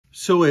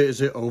So is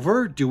it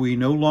over? Do we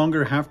no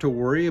longer have to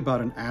worry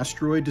about an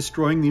asteroid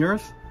destroying the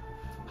Earth?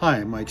 Hi,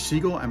 I'm Mike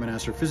Siegel. I'm an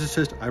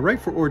astrophysicist. I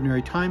write for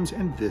Ordinary Times,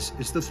 and this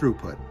is The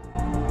Throughput.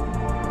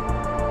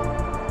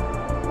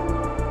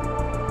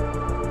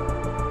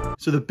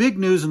 So the big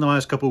news in the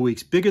last couple of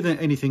weeks, bigger than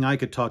anything I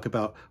could talk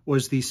about,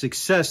 was the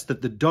success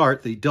that the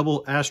DART, the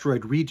Double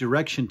Asteroid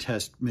Redirection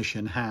Test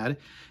mission, had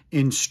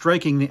in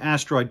striking the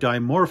asteroid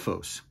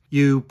Dimorphos.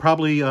 You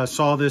probably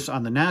saw this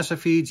on the NASA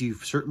feeds.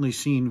 You've certainly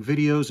seen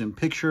videos and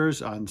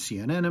pictures on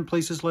CNN and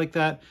places like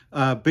that.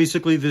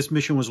 Basically, this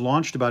mission was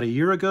launched about a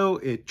year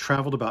ago. It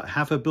traveled about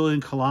 500 million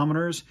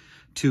kilometers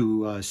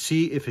to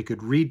see if it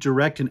could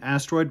redirect an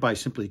asteroid by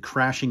simply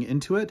crashing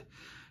into it.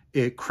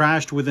 It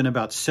crashed within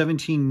about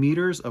 17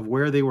 meters of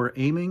where they were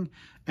aiming,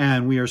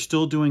 and we are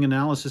still doing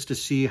analysis to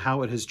see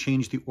how it has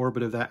changed the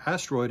orbit of that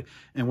asteroid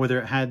and whether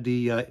it had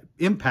the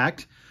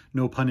impact,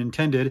 no pun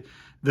intended,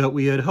 that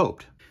we had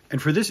hoped.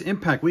 And for this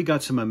impact, we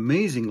got some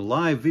amazing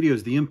live videos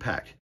of the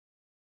impact.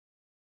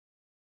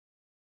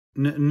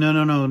 No,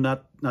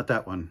 not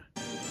that one.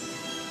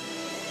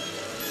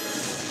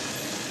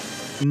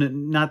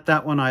 Not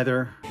that one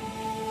either.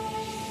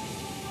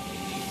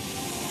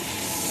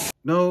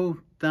 No,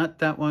 not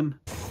that one.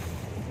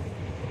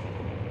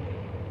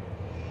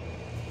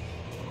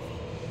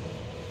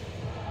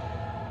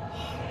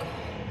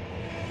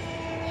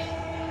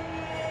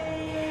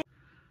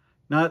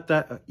 Not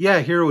that. Yeah,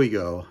 here we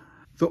go.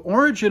 The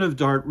origin of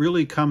DART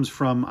really comes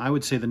from, I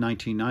would say, the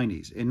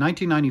 1990s. In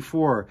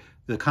 1994,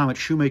 the comet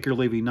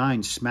Shoemaker-Levy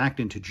 9 smacked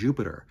into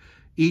Jupiter,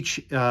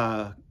 each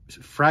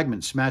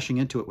fragment smashing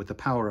into it with the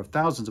power of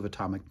thousands of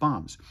atomic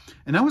bombs.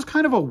 And that was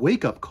kind of a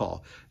wake-up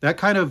call. That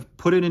kind of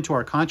put it into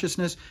our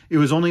consciousness. It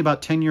was only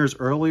about 10 years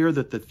earlier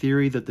that the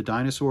theory that the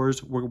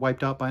dinosaurs were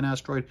wiped out by an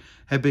asteroid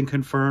had been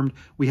confirmed.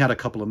 We had a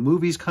couple of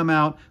movies come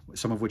out,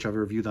 some of which I've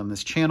reviewed on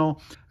this channel,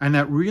 and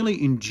that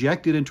really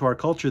injected into our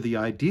culture the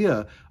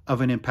idea of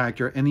an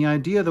impactor and the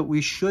idea that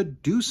we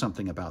should do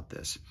something about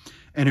this.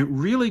 And it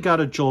really got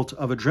a jolt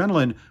of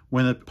adrenaline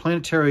when the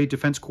Planetary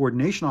Defense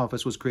Coordination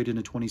Office was created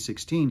in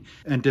 2016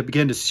 and to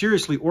begin to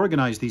seriously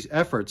organize these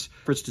efforts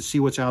to see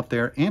what's out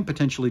there and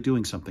potentially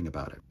doing something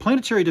about it.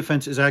 Planetary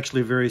defense is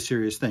actually a very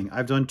serious thing.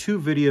 I've done 2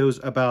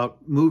 videos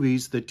about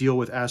movies that deal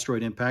with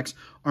asteroid impacts,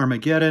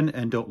 Armageddon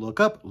and Don't Look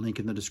Up, link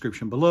in the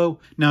description below.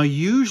 Now,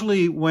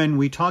 usually when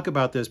we talk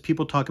about this,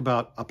 people talk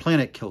about a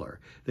planet killer.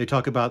 They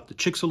talk about the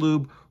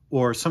Chicxulub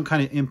or some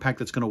kind of impact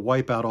that's going to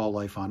wipe out all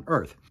life on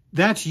Earth.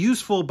 That's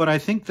useful, but I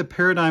think the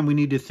paradigm we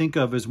need to think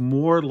of is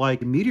more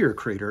like a meteor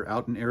crater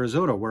out in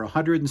Arizona, where a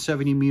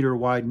 170-meter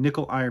wide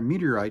nickel-iron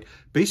meteorite,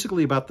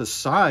 basically about the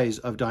size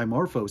of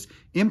Dimorphos,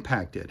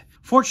 impacted.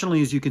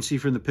 Fortunately, as you can see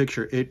from the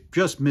picture, it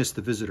just missed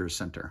the visitor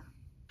center.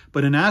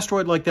 But an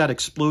asteroid like that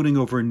exploding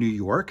over New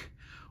York,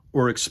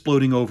 or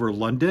exploding over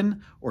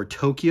London, or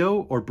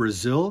Tokyo, or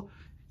Brazil,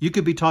 you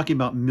could be talking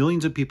about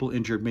millions of people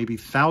injured, maybe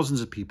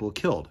thousands of people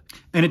killed.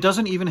 And it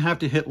doesn't even have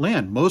to hit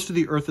land. Most of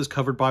the Earth is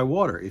covered by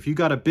water. If you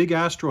got a big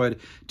asteroid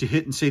to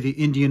hit in, say, the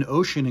Indian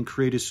Ocean and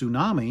create a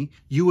tsunami,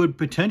 you would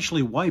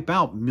potentially wipe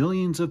out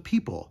millions of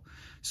people.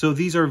 So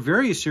these are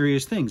very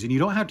serious things. And you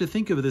don't have to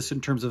think of this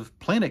in terms of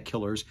planet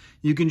killers.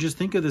 You can just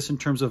think of this in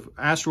terms of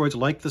asteroids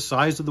like the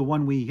size of the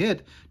one we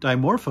hit,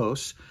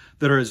 Dimorphos,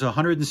 that is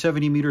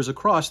 170 meters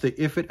across, that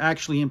if it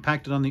actually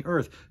impacted on the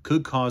Earth,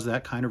 could cause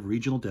that kind of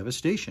regional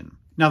devastation.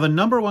 Now, the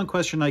number one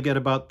question I get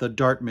about the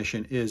DART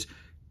mission is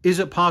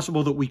it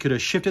possible that we could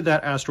have shifted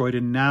that asteroid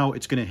and now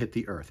it's going to hit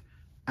the Earth?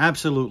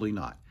 Absolutely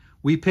not.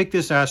 We picked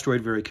this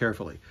asteroid very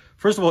carefully.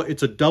 First of all,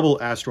 it's a double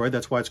asteroid.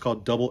 That's why it's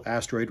called Double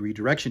Asteroid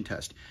Redirection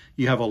Test.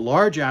 You have a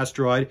large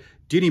asteroid,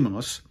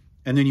 Dimorphos,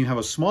 and then you have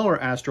a smaller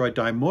asteroid,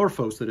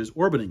 Dimorphos, that is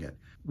orbiting it.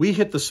 We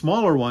hit the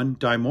smaller one,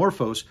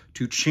 Dimorphos,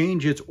 to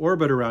change its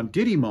orbit around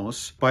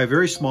Dimorphos by a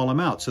very small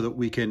amount so that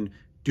we can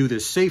do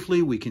this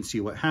safely, we can see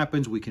what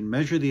happens, we can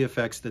measure the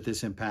effects that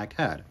this impact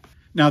had.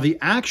 Now, the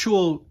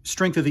actual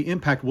strength of the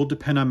impact will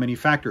depend on many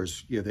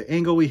factors. You know, the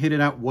angle we hit it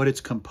at, what it's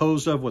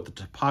composed of, what the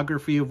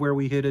topography of where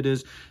we hit it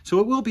is.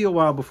 So it will be a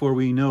while before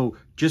we know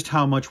just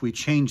how much we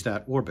change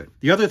that orbit.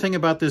 The other thing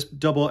about this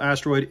double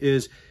asteroid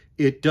is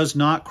it does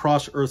not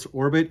cross Earth's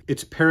orbit.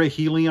 Its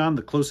perihelion,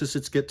 the closest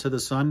it's get to the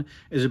sun,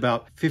 is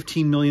about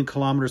 15 million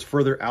kilometers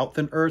further out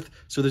than Earth.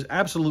 So there's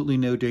absolutely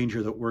no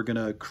danger that we're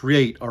going to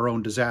create our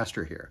own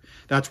disaster here.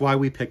 That's why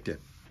we picked it.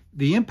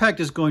 The impact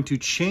is going to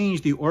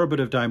change the orbit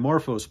of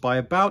Dimorphos by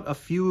about a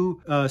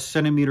few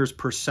centimeters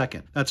per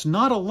second. That's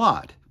not a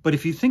lot, but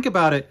if you think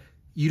about it,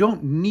 you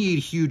don't need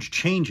huge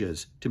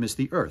changes to miss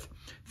the Earth.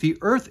 The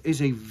Earth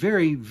is a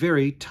very,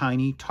 very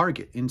tiny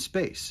target in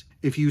space.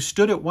 If you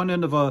stood at one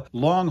end of a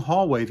long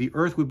hallway, the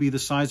Earth would be the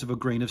size of a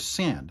grain of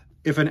sand.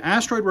 If an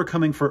asteroid were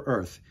coming for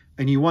Earth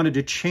and you wanted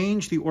to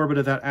change the orbit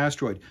of that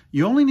asteroid,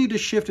 you only need to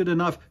shift it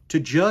enough to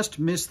just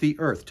miss the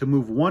Earth, to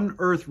move one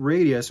Earth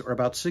radius, or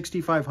about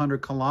 6,500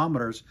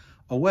 kilometers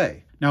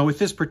away. Now, with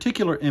this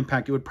particular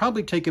impact, it would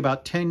probably take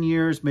about 10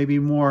 years, maybe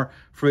more,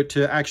 for it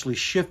to actually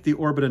shift the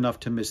orbit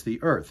enough to miss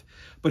the Earth.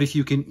 But if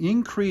you can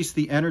increase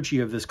the energy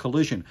of this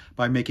collision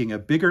by making a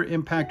bigger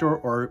impact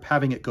or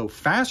having it go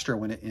faster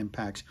when it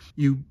impacts,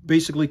 you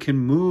basically can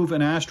move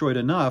an asteroid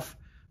enough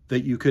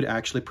that you could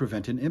actually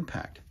prevent an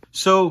impact.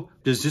 So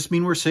does this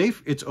mean we're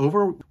safe? It's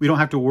over? We don't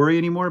have to worry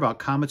anymore about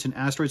comets and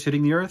asteroids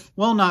hitting the Earth?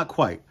 Well, not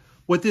quite.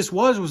 What this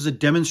was a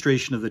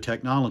demonstration of the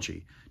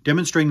technology,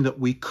 demonstrating that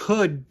we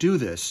could do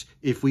this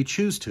if we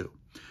choose to.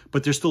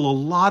 But there's still a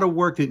lot of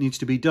work that needs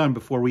to be done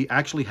before we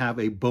actually have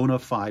a bona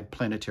fide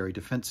planetary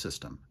defense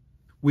system.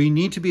 We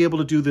need to be able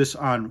to do this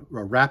on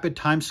a rapid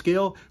time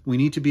scale. We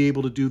need to be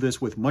able to do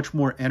this with much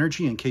more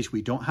energy in case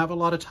we don't have a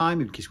lot of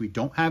time, in case we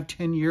don't have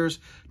 10 years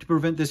to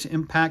prevent this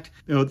impact.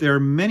 There are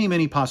many,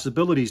 many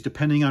possibilities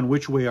depending on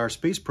which way our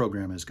space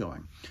program is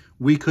going.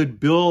 We could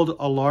build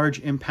a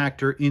large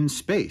impactor in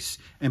space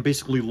and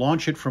basically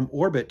launch it from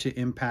orbit to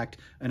impact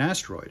an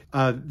asteroid.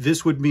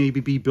 This would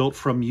maybe be built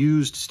from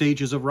used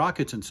stages of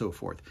rockets and so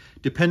forth.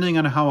 Depending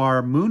on how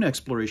our moon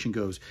exploration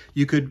goes,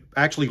 you could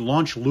actually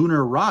launch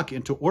lunar rock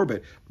into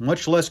orbit,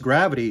 much less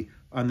gravity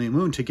on the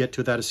moon to get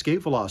to that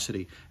escape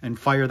velocity, and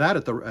fire that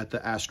at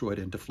the asteroid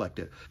and deflect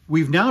it.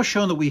 We've now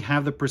shown that we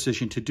have the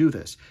precision to do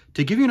this.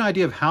 To give you an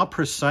idea of how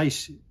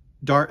precise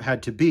DART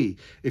had to be,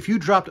 if you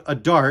dropped a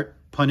dart,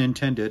 pun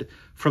intended,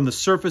 from the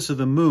surface of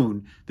the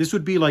moon, this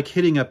would be like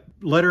hitting a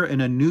letter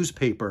in a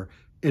newspaper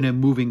in a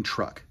moving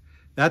truck.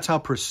 That's how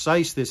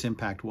precise this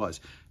impact was.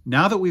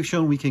 Now that we've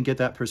shown we can get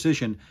that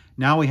precision,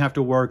 now we have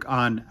to work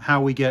on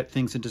how we get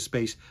things into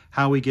space,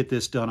 how we get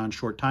this done on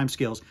short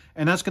timescales,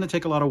 and that's going to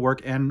take a lot of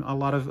work and a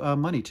lot of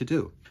money to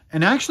do.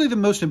 And actually, the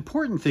most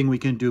important thing we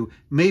can do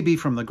may be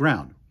from the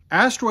ground.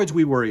 Asteroids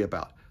we worry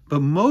about. But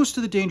most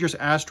of the dangerous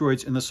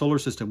asteroids in the solar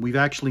system we've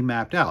actually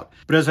mapped out.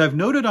 But as I've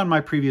noted on my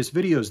previous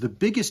videos, the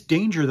biggest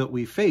danger that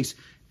we face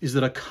is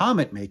that a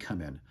comet may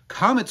come in.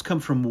 Comets come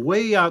from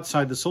way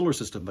outside the solar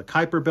system, the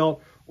Kuiper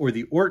Belt or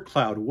the Oort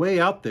cloud way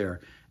out there,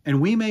 and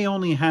we may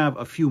only have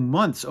a few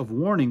months of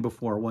warning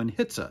before one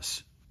hits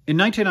us. In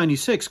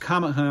 1996,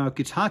 Comet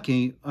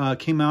Hyakutake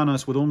came on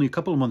us with only a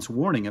couple of months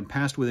warning and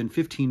passed within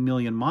 15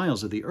 million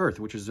miles of the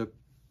Earth, which is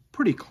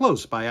pretty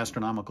close by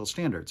astronomical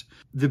standards.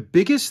 The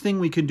biggest thing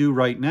we can do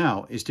right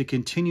now is to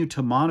continue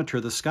to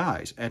monitor the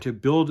skies and to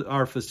build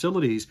our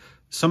facilities,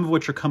 some of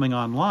which are coming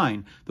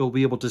online, that will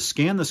be able to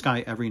scan the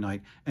sky every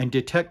night and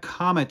detect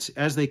comets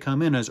as they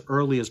come in as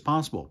early as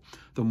possible.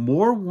 The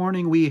more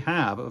warning we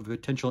have of a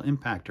potential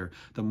impactor,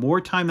 the more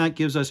time that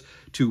gives us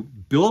to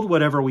build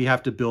whatever we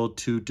have to build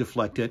to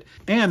deflect it.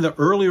 And the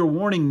earlier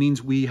warning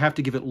means we have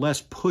to give it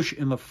less push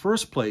in the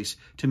first place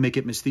to make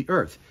it miss the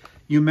Earth.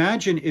 You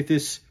imagine if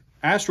this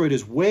asteroid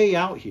is way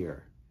out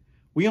here,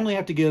 we only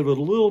have to give it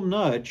a little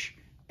nudge,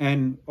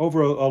 and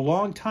over a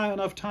long time,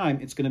 enough time,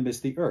 it's going to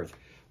miss the Earth.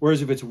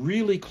 Whereas if it's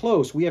really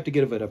close, we have to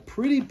give it a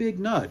pretty big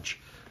nudge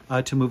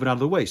to move it out of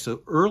the way.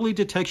 So early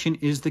detection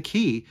is the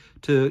key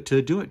to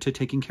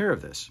taking care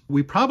of this.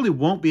 We probably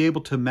won't be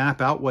able to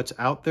map out what's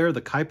out there.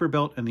 The Kuiper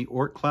Belt and the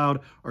Oort cloud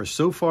are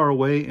so far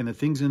away, and the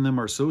things in them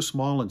are so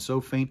small and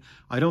so faint.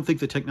 I don't think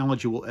the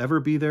technology will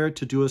ever be there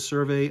to do a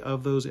survey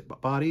of those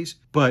bodies.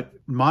 But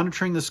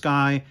monitoring the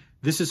sky,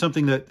 this is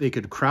something that they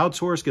could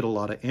crowdsource, get a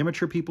lot of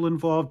amateur people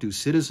involved, do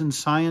citizen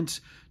science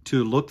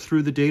to look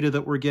through the data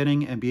that we're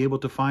getting and be able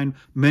to find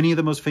many of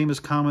the most famous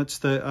comets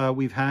that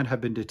we've had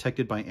have been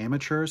detected by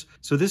amateurs.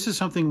 So this is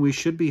something we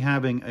should be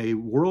having a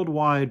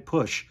worldwide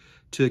push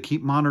to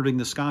keep monitoring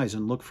the skies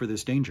and look for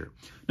this danger.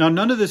 Now,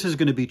 none of this is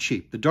going to be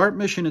cheap. The DART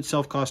mission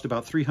itself cost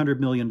about $300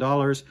 million.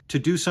 To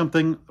do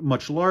something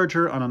much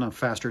larger on a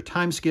faster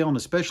time scale, and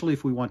especially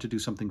if we want to do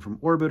something from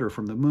orbit or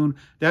from the moon,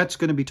 that's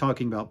going to be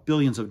talking about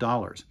billions of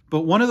dollars.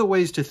 But one of the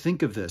ways to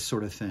think of this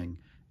sort of thing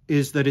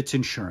is that it's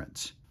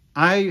insurance.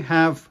 I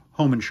have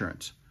home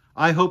insurance.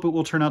 I hope it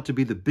will turn out to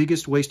be the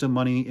biggest waste of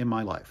money in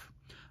my life.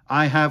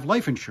 I have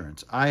life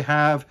insurance. I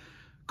have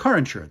car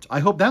insurance.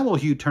 I hope that will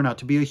turn out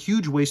to be a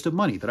huge waste of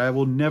money, that I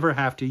will never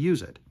have to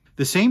use it.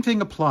 The same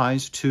thing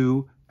applies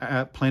to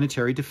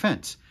planetary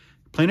defense.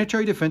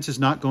 Planetary defense is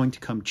not going to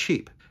come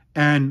cheap,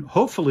 and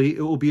hopefully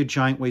it will be a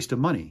giant waste of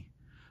money.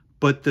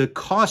 But the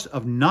cost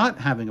of not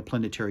having a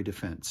planetary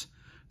defense,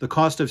 the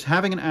cost of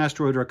having an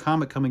asteroid or a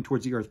comet coming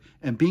towards the Earth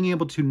and being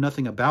able to do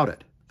nothing about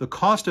it, the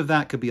cost of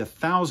that could be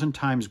 1,000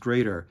 times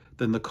greater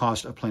than the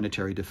cost of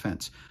planetary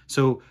defense.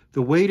 So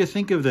the way to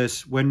think of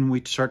this, when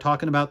we start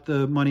talking about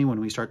the money, when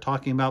we start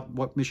talking about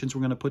what missions we're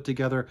going to put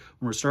together,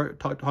 when we start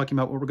talking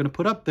about what we're going to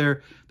put up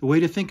there, the way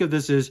to think of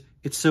this is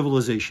it's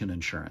civilization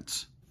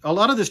insurance. A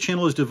lot of this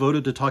channel is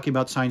devoted to talking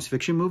about science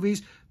fiction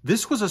movies.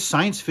 This was a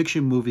science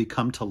fiction movie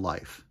come to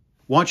life.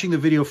 Watching the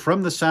video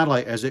from the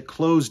satellite as it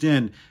closed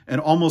in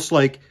and almost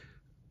like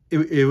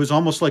it was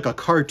almost like a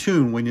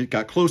cartoon when it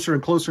got closer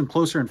and closer and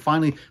closer, and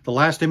finally the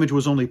last image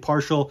was only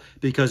partial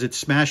because it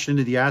smashed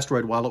into the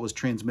asteroid while it was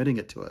transmitting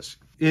it to us.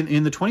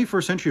 In the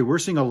 21st century, we're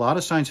seeing a lot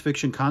of science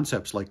fiction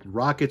concepts like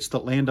rockets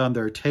that land on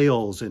their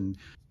tails and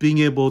being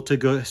able to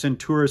go send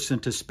tourists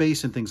into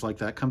space and things like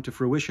that come to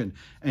fruition.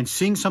 And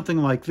seeing something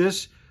like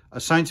this, a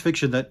science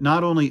fiction that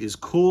not only is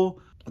cool,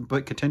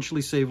 but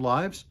potentially save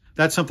lives,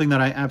 that's something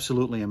that I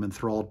absolutely am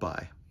enthralled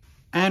by.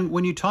 And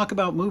when you talk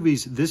about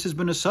movies, this has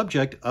been a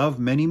subject of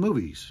many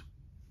movies.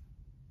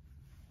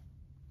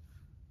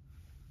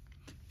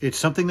 It's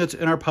something that's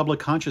in our public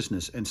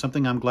consciousness and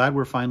something I'm glad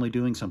we're finally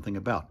doing something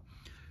about.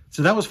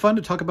 So that was fun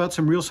to talk about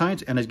some real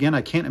science. And again,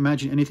 I can't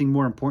imagine anything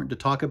more important to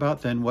talk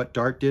about than what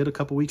DART did a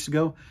couple weeks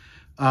ago.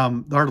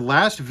 Our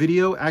last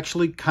video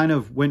actually kind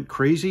of went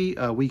crazy.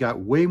 We got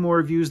way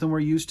more views than we're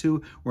used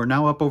to. We're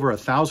now up over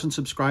 1,000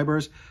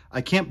 subscribers.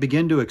 I can't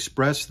begin to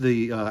express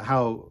the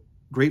how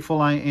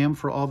grateful I am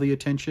for all the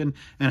attention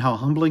and how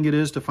humbling it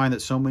is to find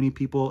that so many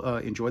people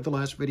enjoyed the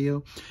last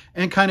video,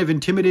 and kind of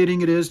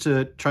intimidating it is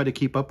to try to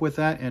keep up with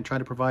that and try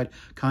to provide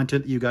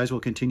content that you guys will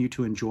continue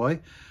to enjoy.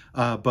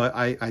 But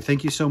I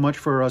thank you so much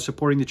for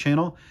supporting the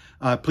channel.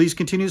 Please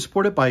continue to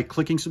support it by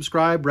clicking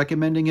subscribe,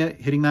 recommending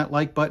it, hitting that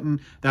like button.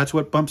 That's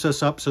what bumps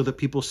us up so that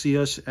people see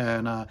us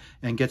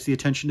and gets the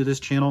attention to this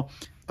channel.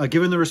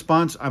 Given the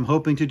response, I'm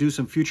hoping to do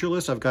some future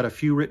lists. I've got a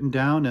few written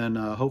down, and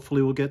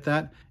hopefully we'll get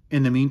that.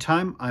 In the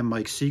meantime, I'm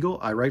Mike Siegel.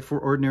 I write for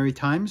Ordinary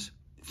Times.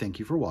 Thank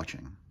you for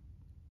watching.